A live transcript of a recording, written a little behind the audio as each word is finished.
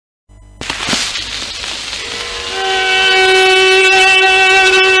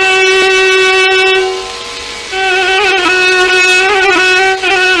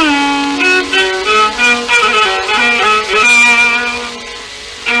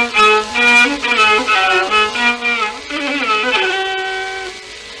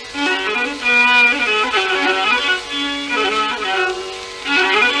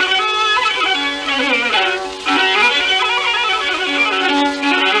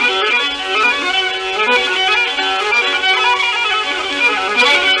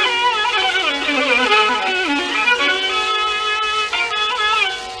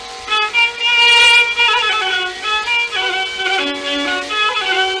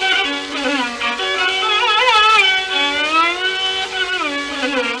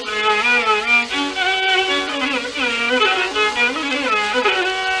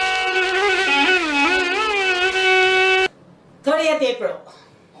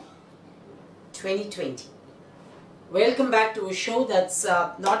2020. Welcome back to a show that's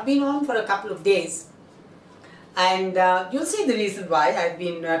not been on for a couple of days, and you'll see the reason why. I've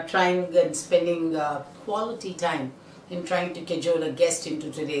been trying and spending quality time in trying to cajole a guest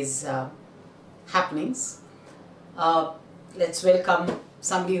into today's happenings. Let's welcome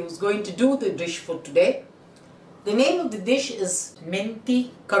somebody who's going to do the dish for today. The name of the dish is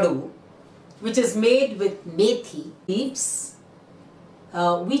Menthi Kaduvu, which is made with methi leaves,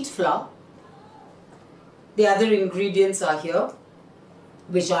 wheat flour. The other ingredients are here,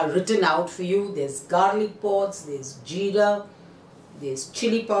 which are written out for you. There's garlic pods, there's jeera, there's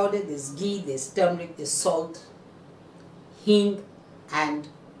chili powder, there's ghee, there's turmeric, there's salt, hing and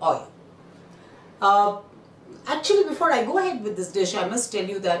oil. Actually, before I go ahead with this dish, I must tell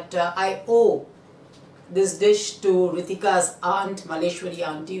you that I owe this dish to Rithika's aunt, Maleshwari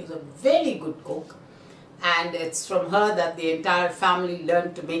auntie, who's a very good cook, and it's from her that the entire family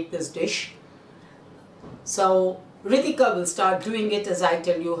learned to make this dish. So Rithika will start doing it as I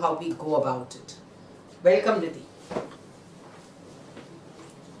tell you how we go about it. Welcome, Rithi.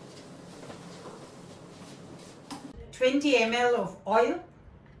 "20 ml of oil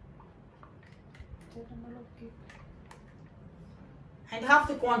and half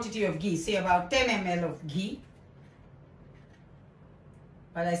the quantity of ghee, say about 10 ml of ghee.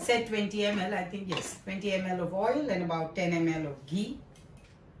 But I said 20 ml, I think yes, 20 ml of oil and about 10 ml of ghee.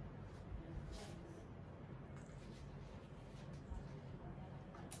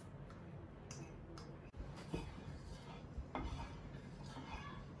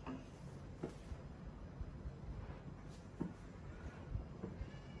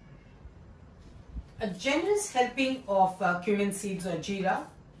 A generous helping of cumin seeds or jeera,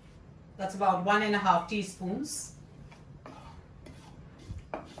 that's about 1.5 teaspoons.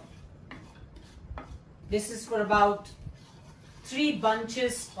 This is for about 3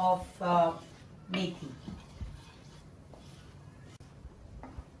 bunches of methi.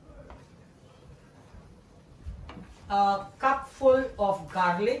 A cupful of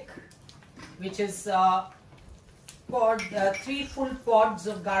garlic, which is 3 full pods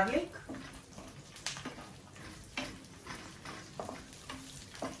of garlic.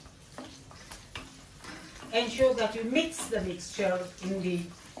 Ensure that you mix the mixture in the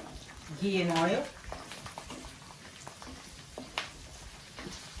ghee and oil.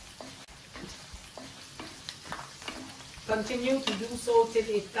 Continue to do so till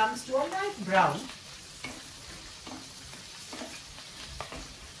it comes to a light brown.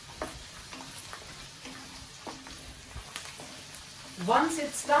 Once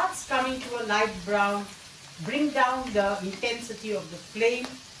it starts coming to a light brown, bring down the intensity of the flame.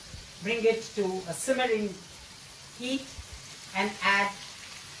 Bring it to a simmering heat and add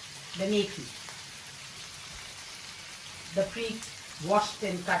the methi, the pre-washed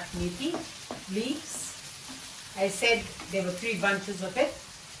and cut methi leaves. I said there were 3 bunches of it.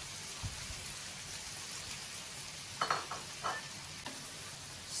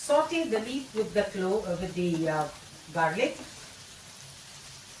 Saute the leaf with the garlic.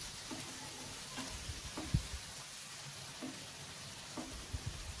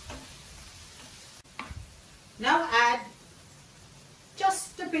 Now add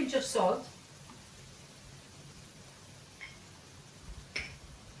just a pinch of salt,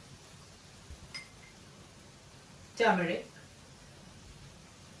 turmeric,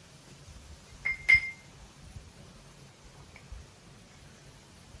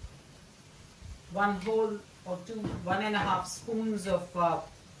 one whole or 1.5 spoons of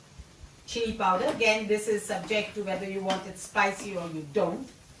chili powder. Again, this is subject to whether you want it spicy or you don't.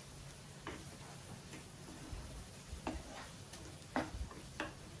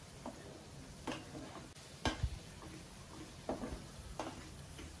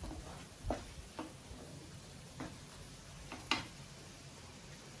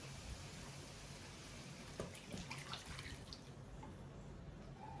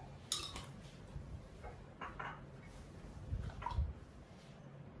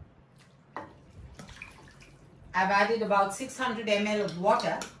 I've added about 600 ml of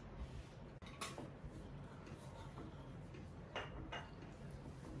water.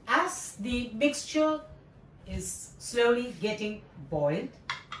 As the mixture is slowly getting boiled,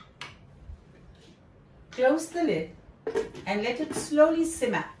 close the lid and let it slowly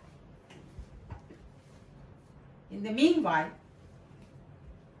simmer. In the meanwhile,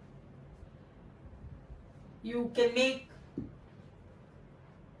 you can make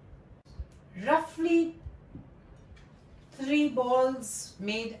roughly 3 balls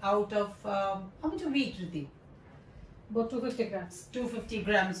made out of, how much of wheat, Rithi? About 250 grams. 250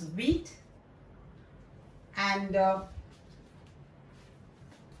 grams of wheat. And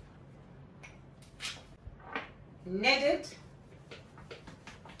knead it.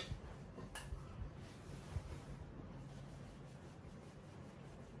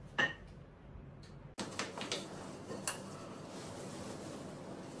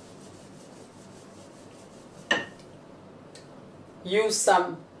 Use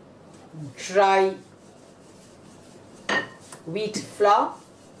some dry wheat flour.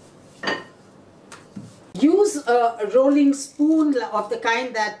 Use a rolling spoon of the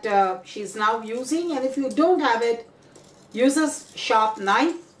kind that she's now using, and if you don't have it, use a sharp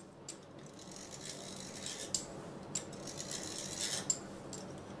knife.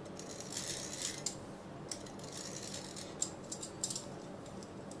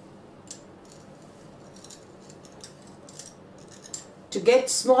 To get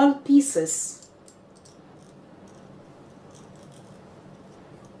small pieces.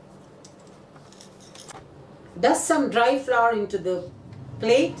 Dust some dry flour into the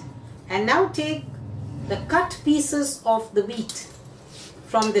plate, and now take the cut pieces of the wheat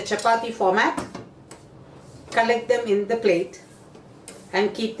from the chapati format, collect them in the plate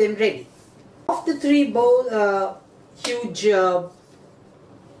and keep them ready. Of the three huge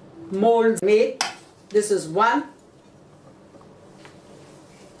molds made, this is one.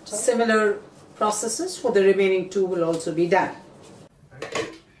 Similar processes for the remaining two will also be done.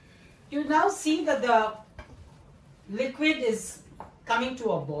 You now see that the liquid is coming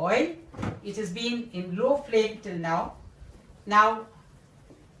to a boil. It has been in low flame till now. Now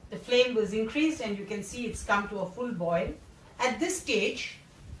the flame was increased and you can see it's come to a full boil. At this stage,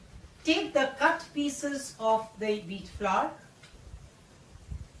 take the cut pieces of the wheat flour,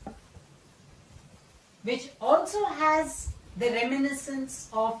 which also has the reminiscence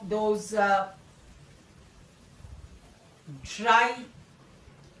of those dry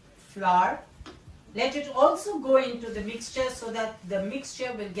flour. Let it also go into the mixture so that the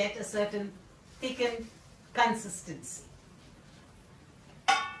mixture will get a certain thickened consistency.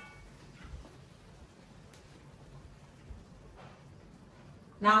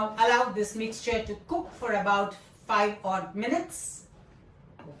 Now allow this mixture to cook for about 5 odd minutes.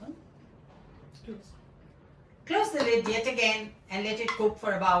 Open. Close the lid yet again and let it cook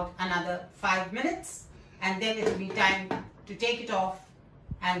for about another 5 minutes, and then it will be time to take it off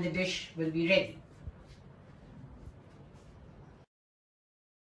and the dish will be ready.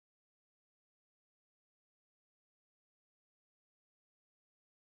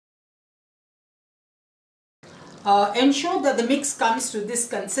 Ensure that the mix comes to this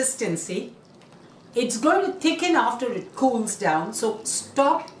consistency. It's going to thicken after it cools down, so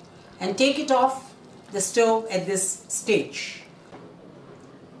stop and take it off the stove at this stage.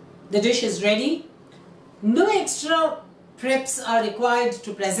 The dish is ready. No extra preps are required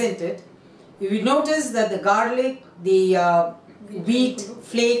to present it. You will notice that the garlic, the wheat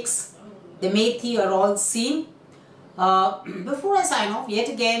flakes, the methi are all seen. Before I sign off, yet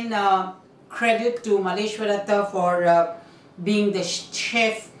again credit to Maleshwarata for being the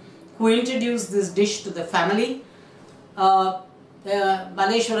chef who introduced this dish to the family.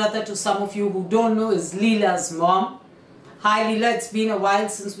 Maleshwarata, to some of you who don't know, is Leela's mom. Hi Leela, it's been a while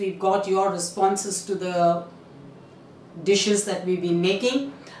since we've got your responses to the dishes that we've been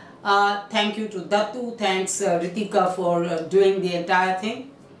making. Thank you to Dattu, thanks Rithika for doing the entire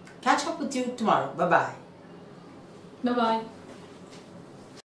thing. Catch up with you tomorrow. Bye-bye. Bye-bye.